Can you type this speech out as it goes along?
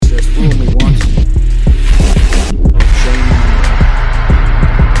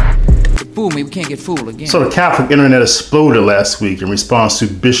can't get fooled again. So the Catholic internet exploded last week in response to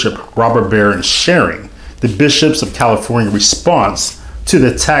Bishop Robert Barron sharing the bishops of California response to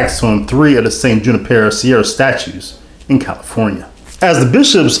the attacks on 3 of the St. Junipero Sierra statues in California. As the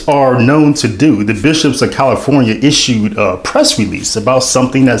bishops are known to do, the bishops of California issued a press release about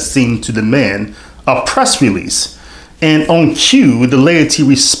something that seemed to demand a press release. And on cue, the laity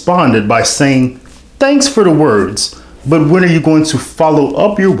responded by saying, "Thanks for the words, but when are you going to follow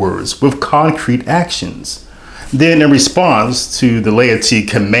up your words with concrete actions?" Then in response to the laity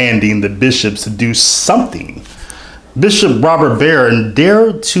commanding the bishops to do something, Bishop Robert Barron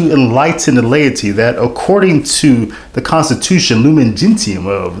dared to enlighten the laity that according to the Constitution Lumen Gentium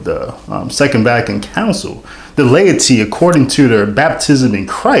of the Second Vatican Council, the laity, according to their baptism in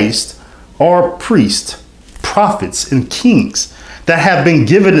Christ, are priests, prophets, and kings that have been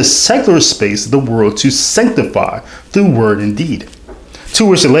given the secular space of the world to sanctify through word and deed. To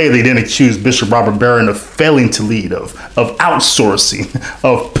which the laity then accused Bishop Robert Barron of failing to lead, of outsourcing,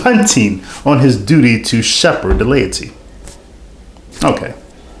 of punting on his duty to shepherd the laity. Okay,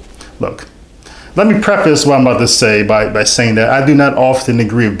 look, let me preface what I'm about to say by saying that I do not often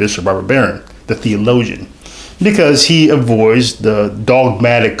agree with Bishop Robert Barron, the theologian, because he avoids the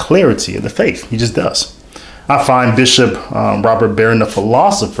dogmatic clarity of the faith. He just does. I find Bishop Robert Barron, the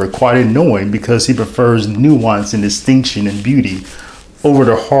philosopher, quite annoying because he prefers nuance and distinction and beauty over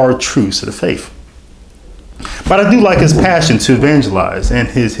the hard truths of the faith. But I do like his passion to evangelize and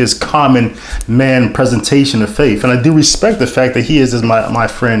his common man presentation of faith. And I do respect the fact that he is, as my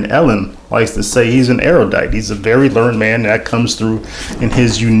friend Ellen likes to say, he's an erudite. He's a very learned man, and that comes through in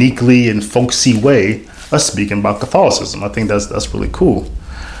his uniquely and folksy way of speaking about Catholicism. I think that's really cool.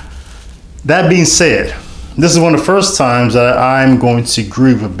 That being said, this is one of the first times that I'm going to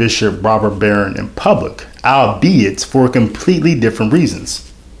agree with Bishop Robert Barron in public, albeit for completely different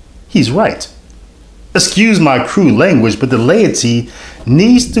reasons. He's right. Excuse my crude language, but the laity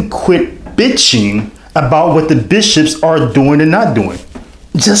needs to quit bitching about what the bishops are doing and not doing.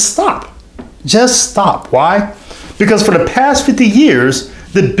 Just stop. Just stop. Why? Because for the past 50 years,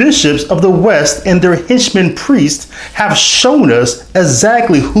 the bishops of the West and their henchmen priests have shown us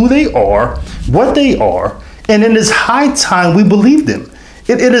exactly who they are, what they are, and it is high time we believe them.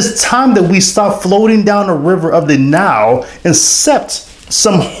 It is time that we stop floating down the river of the Nile and accept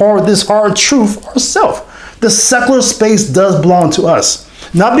this hard truth ourselves. The secular space does belong to us,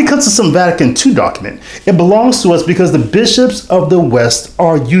 not because of some Vatican II document. It belongs to us because the bishops of the West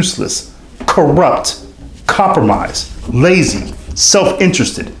are useless, corrupt, compromised, lazy,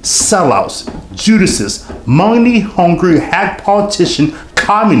 self-interested, sellouts, Judases, money-hungry hack politician,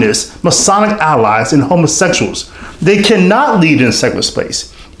 communists, Masonic allies, and homosexuals. They cannot lead in a secular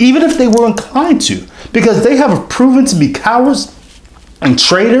space, even if they were inclined to, because they have proven to be cowards and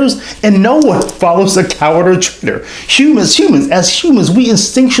traitors, and no one follows a coward or traitor. As humans, we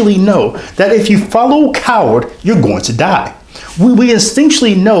instinctually know that if you follow a coward, you're going to die. We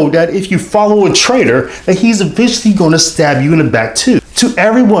instinctually know that if you follow a traitor, that he's eventually going to stab you in the back too. To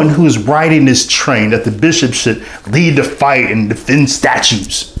everyone who is riding this train that the bishop should lead the fight and defend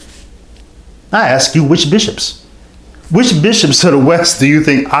statues, I ask you, which bishops? Which bishops of the West do you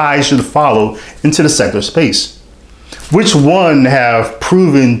think I should follow into the secular space? Which one have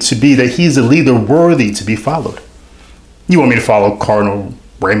proven to be that he's a leader worthy to be followed? You want me to follow Cardinal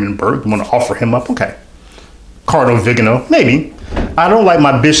Raymond Burke? You want to offer him up? Okay. Cardinal Vigano? Maybe. I don't like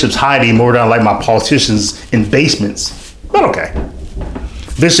my bishops hiding more than I like my politicians in basements. But okay.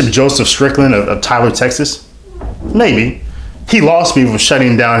 Bishop Joseph Strickland of Tyler, Texas? Maybe. He lost me for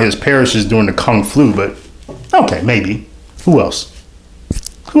shutting down his parishes during the Kung flu, but okay, maybe. Who else?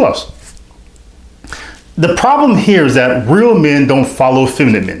 Who else? The problem here is that real men don't follow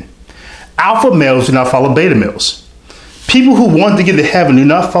feminine men. Alpha males do not follow beta males. People who want to get to heaven do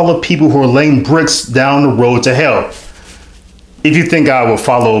not follow people who are laying bricks down the road to hell. If you think I will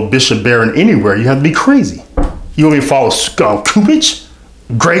follow Bishop Barron anywhere, you have to be crazy. You want me to follow Kupich,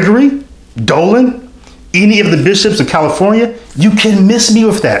 Gregory, Dolan, any of the bishops of California? You can miss me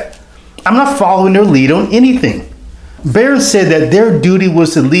with that. I'm not following their lead on anything. Barron said that their duty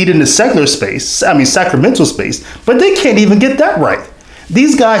was to lead in the secular space, sacramental space, but they can't even get that right.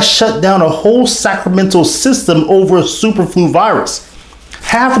 These guys shut down a whole sacramental system over a superflu virus.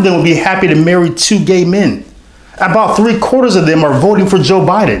 Half of them would be happy to marry 2 gay men. About 3/4 of them are voting for Joe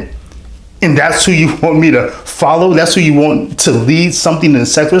Biden. And that's who you want me to follow? That's who you want to lead something in the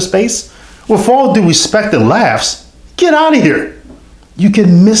secular space? With all due respect and laughs, get out of here. You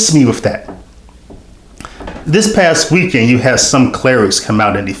can miss me with that. This past weekend, you had some clerics come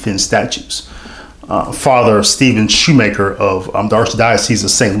out and defend statues. Father Stephen Shoemaker of the Archdiocese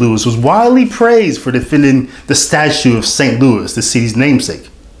of St. Louis, was widely praised for defending the statue of St. Louis, the city's namesake.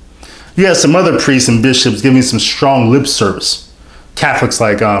 You had some other priests and bishops giving some strong lip service. Catholics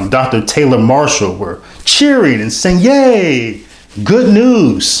like Dr. Taylor Marshall were cheering and saying, "Yay, good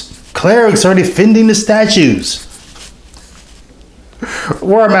news. Clerics are defending the statues."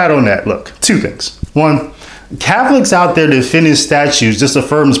 Where I'm at on that, look, two things. One, Catholics out there defending statues just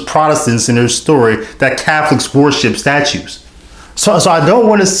affirms Protestants in their story that Catholics worship statues. So I don't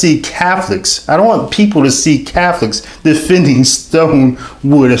want to see Catholics, I don't want people to see Catholics defending stone,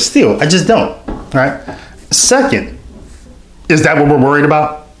 wood, or steel. I just don't, right? Second, is that what we're worried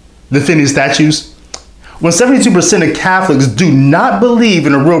about? Defending statues? When 72% of Catholics do not believe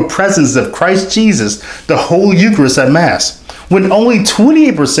in the real presence of Christ Jesus, the Holy Eucharist at Mass, when only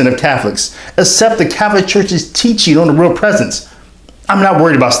 28% of Catholics accept the Catholic Church's teaching on the real presence, I'm not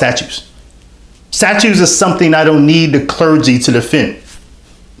worried about statues. Statues is something I don't need the clergy to defend.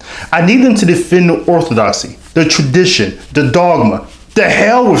 I need them to defend the orthodoxy, the tradition, the dogma. The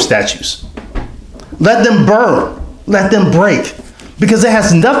hell with statues. Let them burn. Let them break. Because it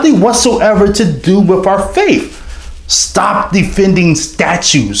has nothing whatsoever to do with our faith. Stop defending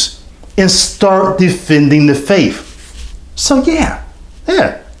statues and start defending the faith. So yeah,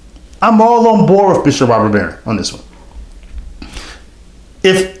 I'm all on board with Bishop Robert Barron on this one.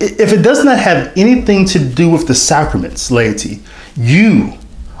 If it does not have anything to do with the sacraments, laity, you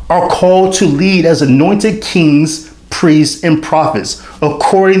are called to lead as anointed kings, priests, and prophets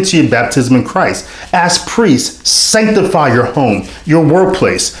according to your baptism in Christ. As priests, sanctify your home, your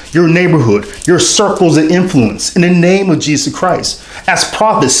workplace, your neighborhood, your circles of influence in the name of Jesus Christ. As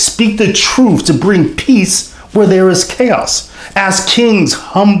prophets, speak the truth to bring peace where there is chaos. As kings,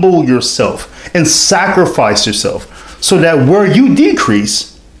 humble yourself and sacrifice yourself so that where you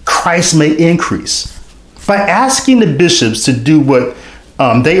decrease, Christ may increase. By asking the bishops to do what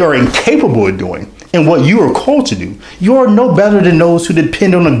they are incapable of doing and what you are called to do, you are no better than those who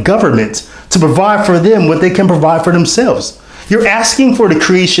depend on the government to provide for them what they can provide for themselves. You're asking for the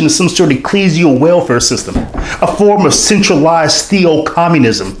creation of some sort of ecclesial welfare system, a form of centralized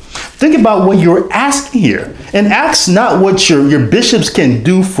theo-communism. Think about what you're asking here, and ask not what your bishops can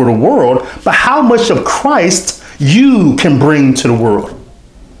do for the world, but how much of Christ you can bring to the world.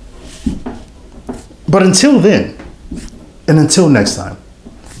 But until then, and until next time,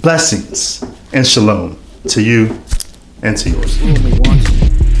 blessings and shalom to you and to yours.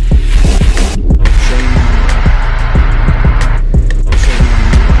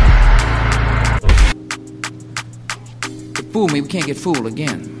 Fool me, we can't get fooled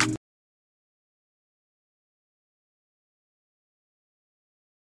again.